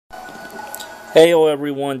Heyo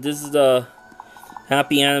everyone, this is the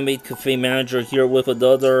Happy Animate Cafe Manager here with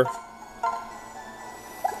another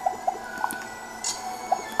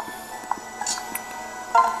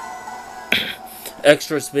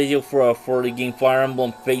extras video for the game Fire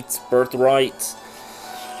Emblem Fates Birthright.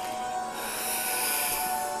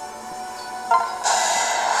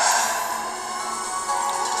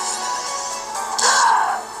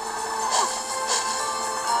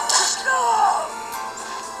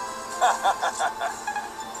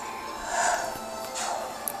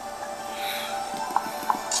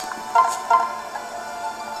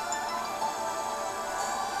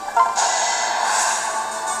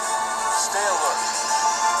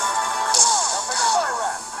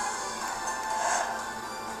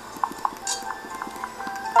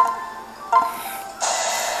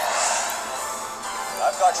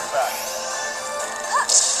 I've got your back.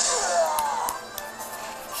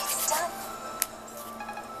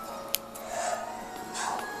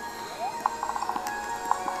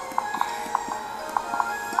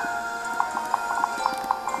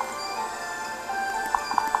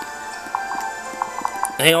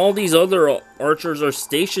 Hey, all these other archers are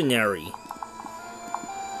stationary.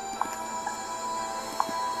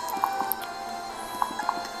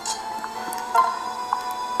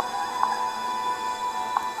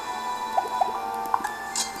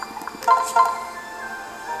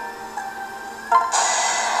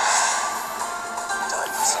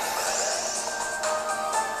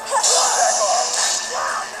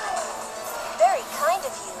 Very kind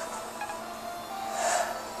of you.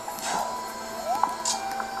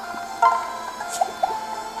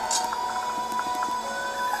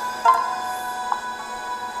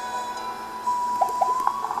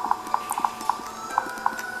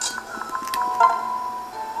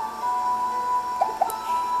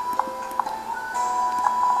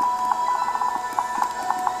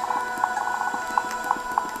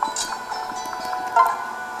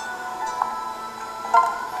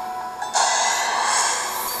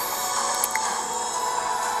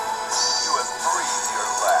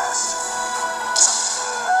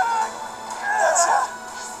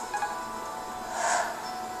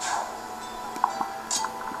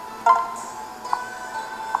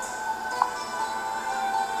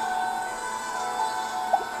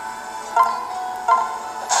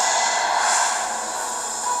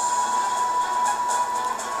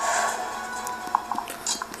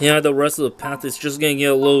 Yeah, the rest of the path is just gonna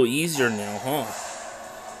get a little easier now, huh?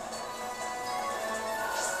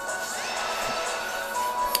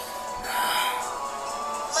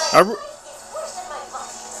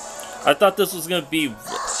 I thought this was gonna be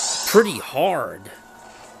pretty hard.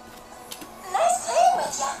 Nice playing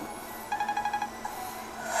with ya.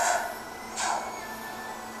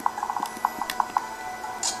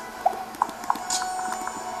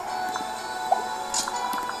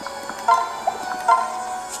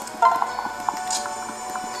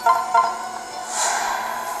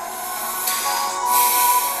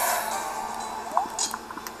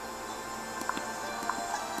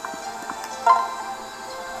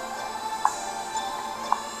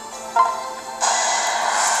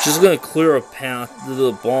 Just gonna clear a path to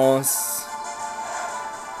the boss.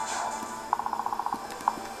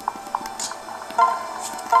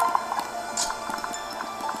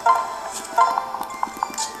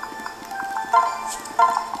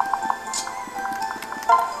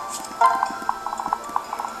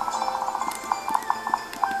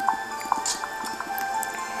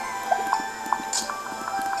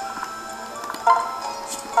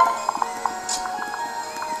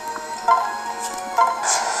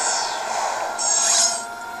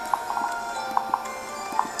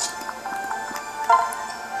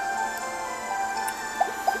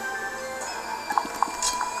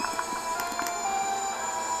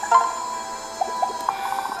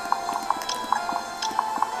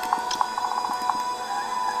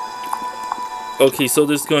 Okay, so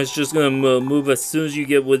this guy's just gonna move as soon as you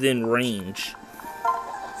get within range.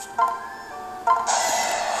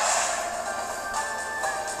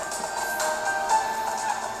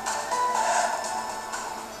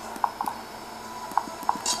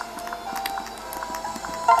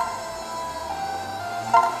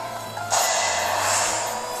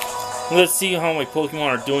 Let's see how my Pokemon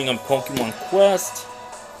are doing on Pokemon Quest.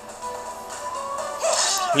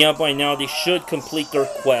 Yeah, by now they should complete their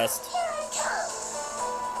quest.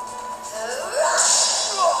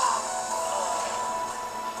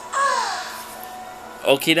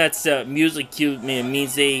 Okay, that's music cue, man.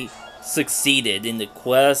 Means they succeeded in the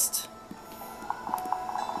quest.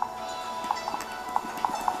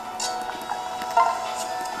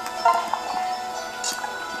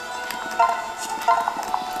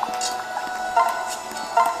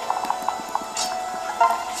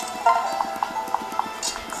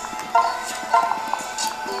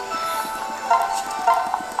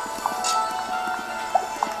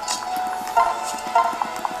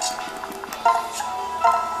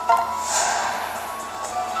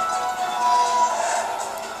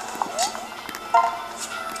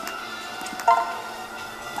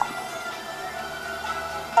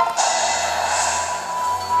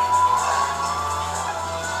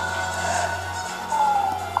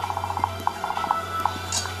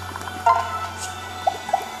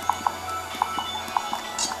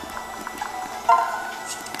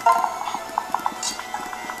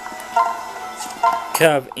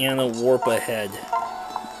 Have Anna warp ahead.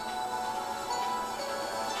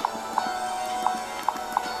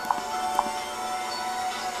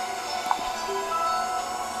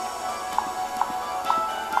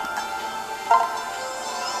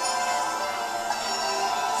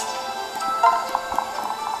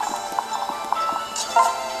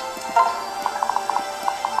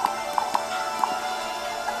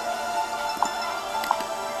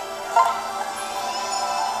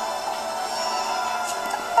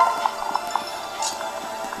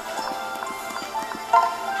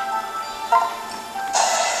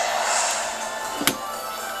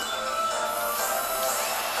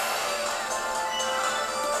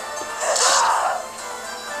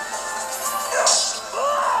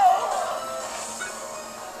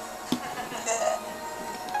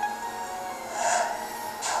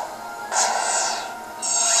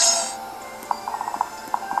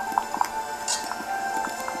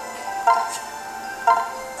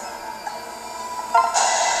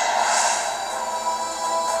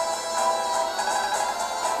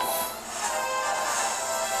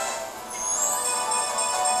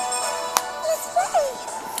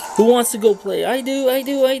 Who wants to go play? I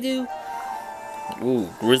do. Ooh,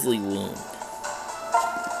 grizzly wound.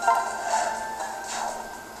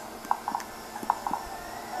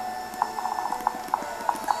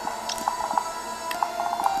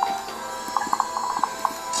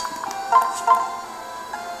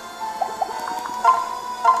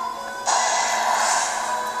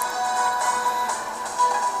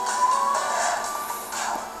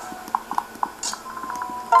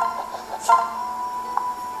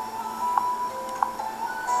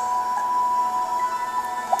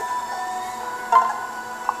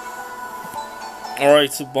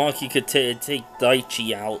 Alright, so Bonky could take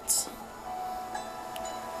Daichi out.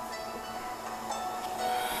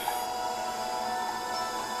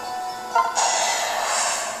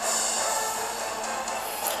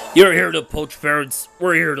 You're here to poach fair and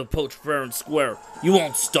we're here to poach fair and square. You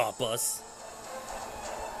won't stop us.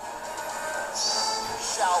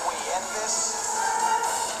 Shall we end this?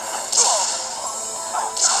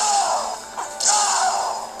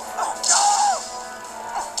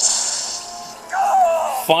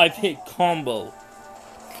 5-hit combo.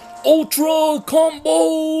 Ultra combo!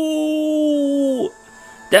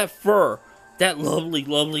 That fur, that lovely,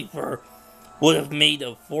 lovely fur, would have made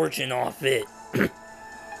a fortune off it. That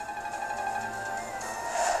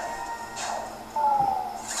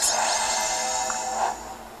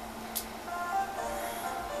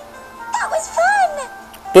was fun!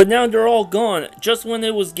 But now they're all gone, just when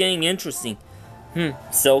it was getting interesting.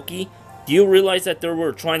 Selkie, do you realize that they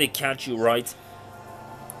were trying to catch you, right?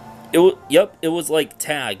 Yep, it was like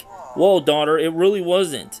tag. Whoa, daughter, it really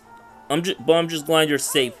wasn't. I'm just glad you're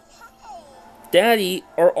safe. Daddy,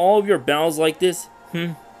 are all of your battles like this?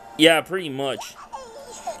 Yeah, pretty much.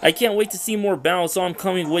 I can't wait to see more battles, so I'm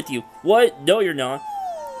coming with you. What? No, you're not.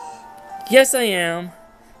 Yes, I am.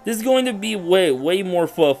 This is going to be way more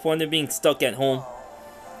fun than being stuck at home.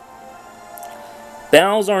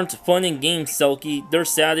 Battles aren't fun in games, Selkie. They're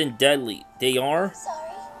sad and deadly. They are? Sorry.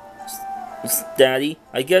 Daddy,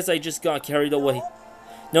 I guess I just got carried away.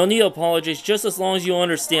 No need to apologize, just as long as you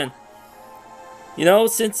understand. You know,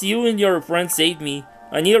 since you and your friend saved me,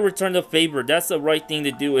 I need to return the favor. That's the right thing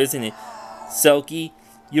to do, isn't it? Selkie,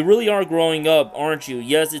 you really are growing up, aren't you?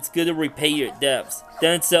 Yes, it's good to repay your debts.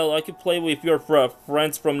 Then, Sel, I could play with your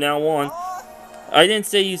friends from now on. I didn't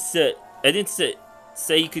say you say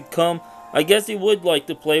you could come. I guess they would like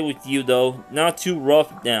to play with you, though. Not too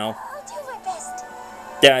rough now. I'll do my best.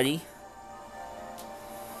 Daddy.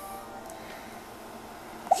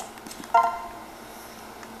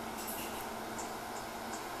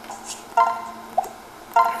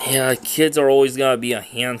 Yeah, kids are always gotta be a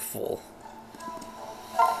handful.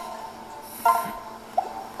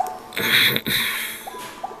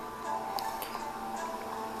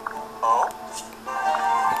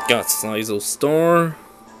 Got Sizo Star.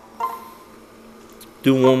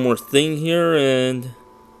 Do one more thing here and...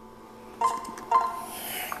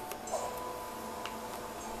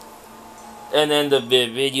 and end the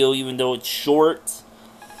video, even though it's short.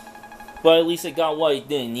 But at least I got what I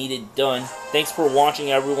didn't need it done. Thanks for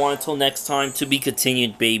watching, everyone. Until next time, to be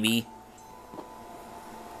continued, baby.